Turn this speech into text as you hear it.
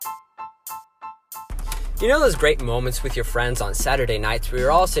You know those great moments with your friends on Saturday nights where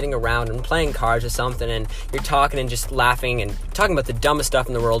you're all sitting around and playing cards or something and you're talking and just laughing and talking about the dumbest stuff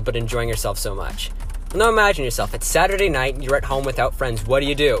in the world but enjoying yourself so much? Well, now imagine yourself. It's Saturday night and you're at home without friends. What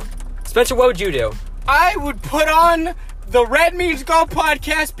do? Spencer, what would you do? I would put on the Red Means Go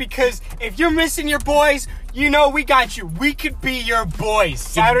podcast because if you're missing your boys, you know we got you. We could be your boys.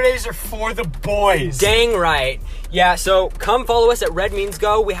 Saturdays are for the boys. Dang right. Yeah, so come follow us at Red Means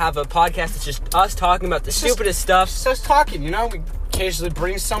Go. We have a podcast that's just us talking about the stupidest stuff. Just us talking, you know? We occasionally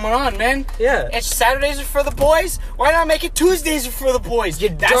bring someone on, man. Yeah. It's Saturdays are for the boys. Why not make it Tuesdays are for the boys?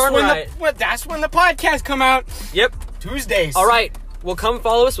 You're darn right. That's when the podcasts come out. Yep. Tuesdays. All right. Well, come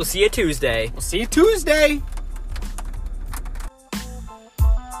follow us. We'll see you Tuesday. We'll see you Tuesday.